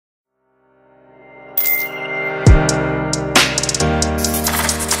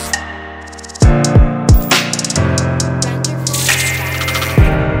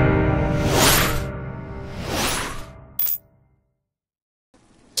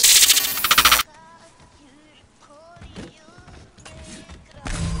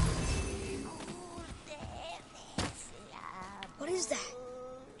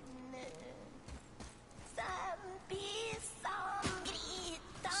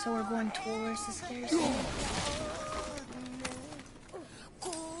So we're going towards the scary scene.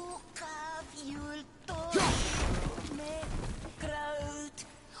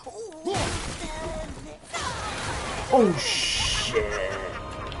 Oh shit!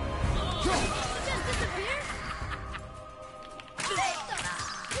 Just disappear?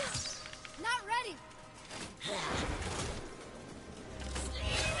 Not ready.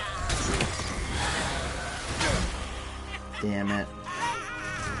 Damn it!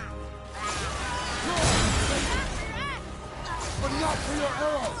 But not for your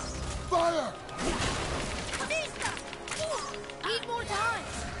arrows! Fire! Need more time.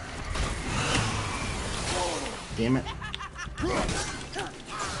 Damn it! I'm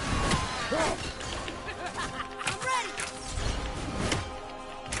ready.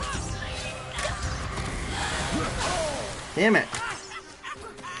 Damn it!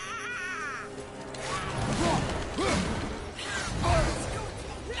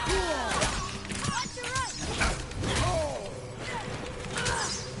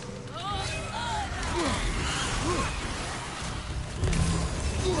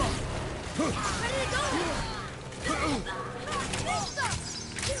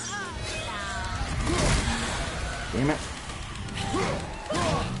 Damn it!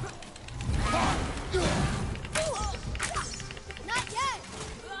 Not yet.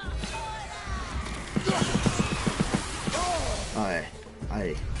 I.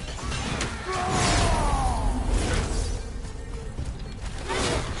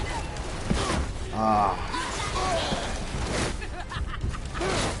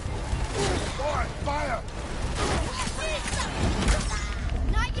 Fire!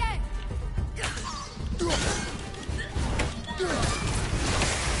 Not yet.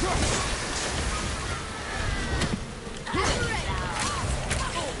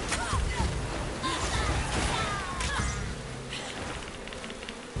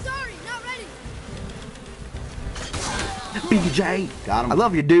 Sorry, not ready. BJ, got him. I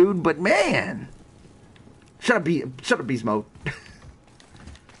love you, dude, but man, shut up, beast mode.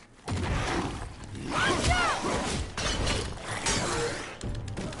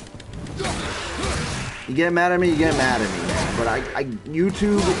 You get mad at me, man. But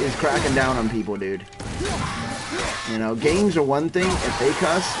YouTube is cracking down on people, dude. You know, games are one thing if they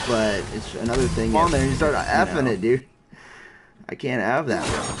cuss, but it's another thing if you start effing it, dude. I can't have that,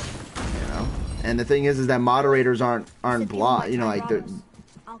 you know. And the thing is that moderators aren't blocked. You know, like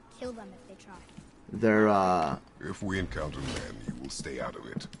I'll kill them if they try. they're If we encounter men, you will stay out of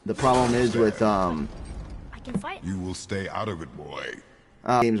it. the problem is with I can fight. You will stay out of it, boy.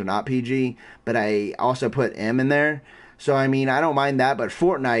 games are not PG, but I also put M in there. So I mean, I don't mind that, but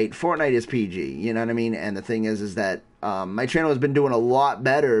Fortnite is PG. You know what I mean? And the thing is that my channel has been doing a lot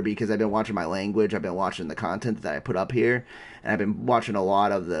better because I've been watching my language, I've been watching the content that I put up here, and I've been watching a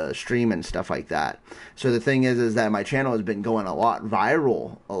lot of the stream and stuff like that. So the thing is that my channel has been going a lot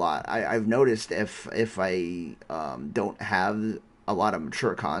viral, a lot. I've noticed if I don't have a lot of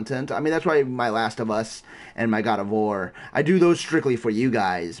mature content. I mean, that's why my Last of Us and my God of War, I do those strictly for you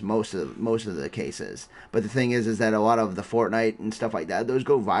guys most of the cases. But the thing is that a lot of the Fortnite and stuff like that, those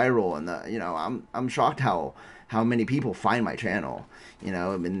go viral, and you know, I'm shocked how many people find my channel. You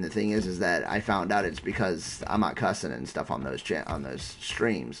know, I mean, the thing is that I found out it's because I'm not cussing and stuff on those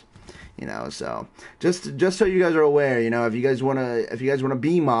streams. You know, so just so you guys are aware, you know, if you guys wanna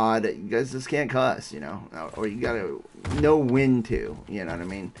be mod, you guys just can't cuss, you know, or you gotta know when to, you know what I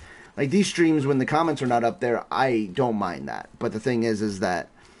mean? Like these streams, when the comments are not up there, I don't mind that. But the thing is that,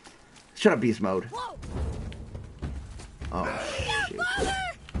 shut up, beast mode. Whoa. Oh shit.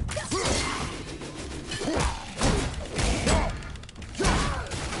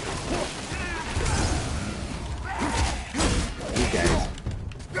 These guys.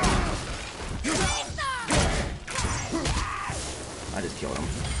 I just killed him.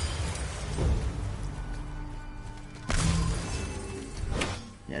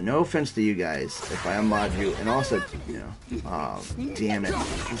 Yeah, no offense to you guys if I unmod you, and also, you know, oh, damn it,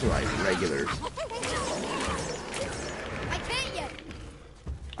 these are like regulars. I can't yet.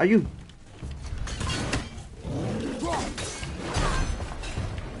 Are you?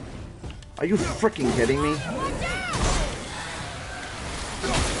 Are you freaking kidding me?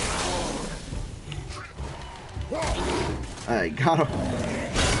 I got him. Hey.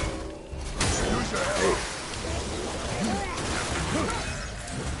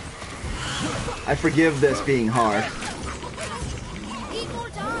 I forgive this being hard. Need more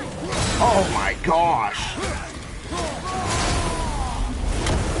time. Oh my gosh.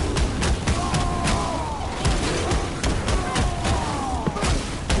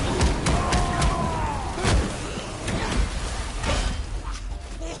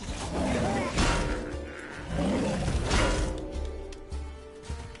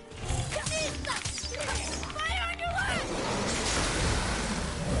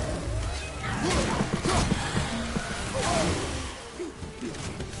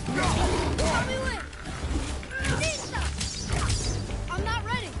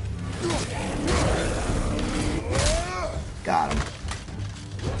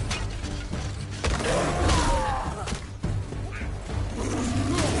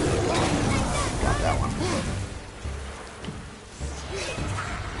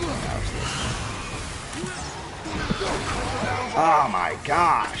 Oh my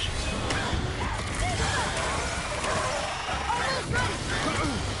gosh.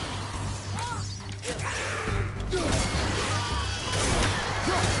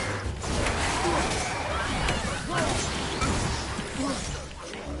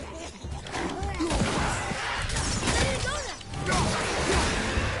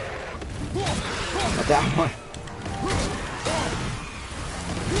 But that one.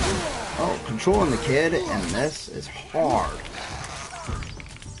 Oh, controlling the kid and this is hard.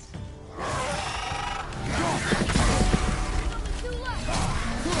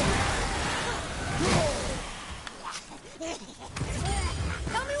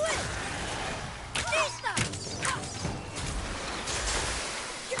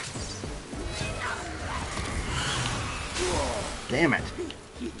 Damn it.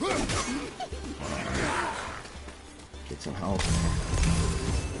 Get some help.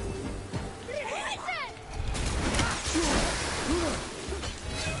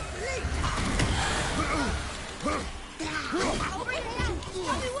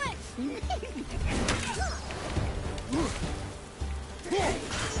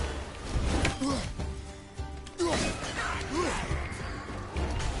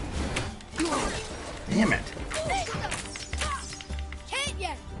 Damn it. Can't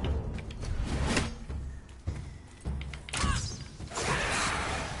yet.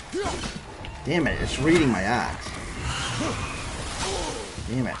 Damn it, it's reading my axe.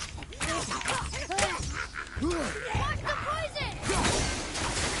 Damn it. Watch the poison.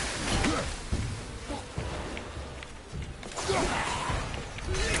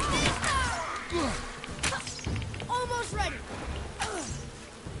 Almost ready.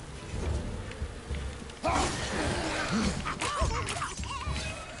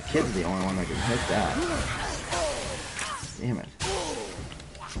 Kid's the only one that can hit that. Damn it.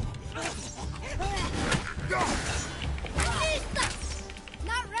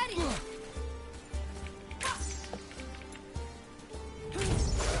 Not ready.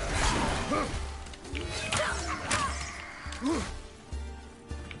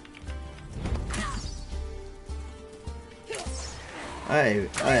 I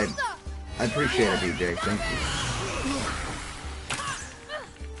appreciate it, BJ. Thank you.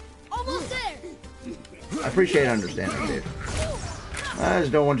 Almost there. I appreciate understanding, dude. I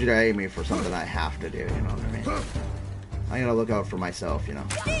just don't want you to hate me for something I have to do, you know what I mean? I gotta look out for myself, you know.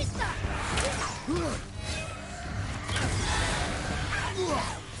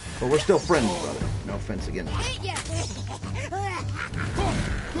 But we're still friends, brother. No offense again. Can't yet.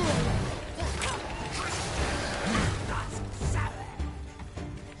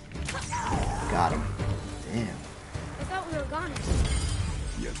 Got him. Damn. I thought we were gone.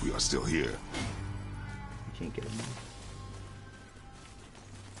 Yet we are still here. You can't get him.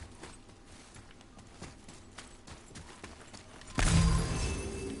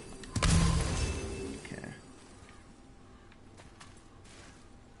 Okay.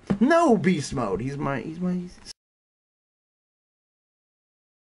 No beast mode. He's my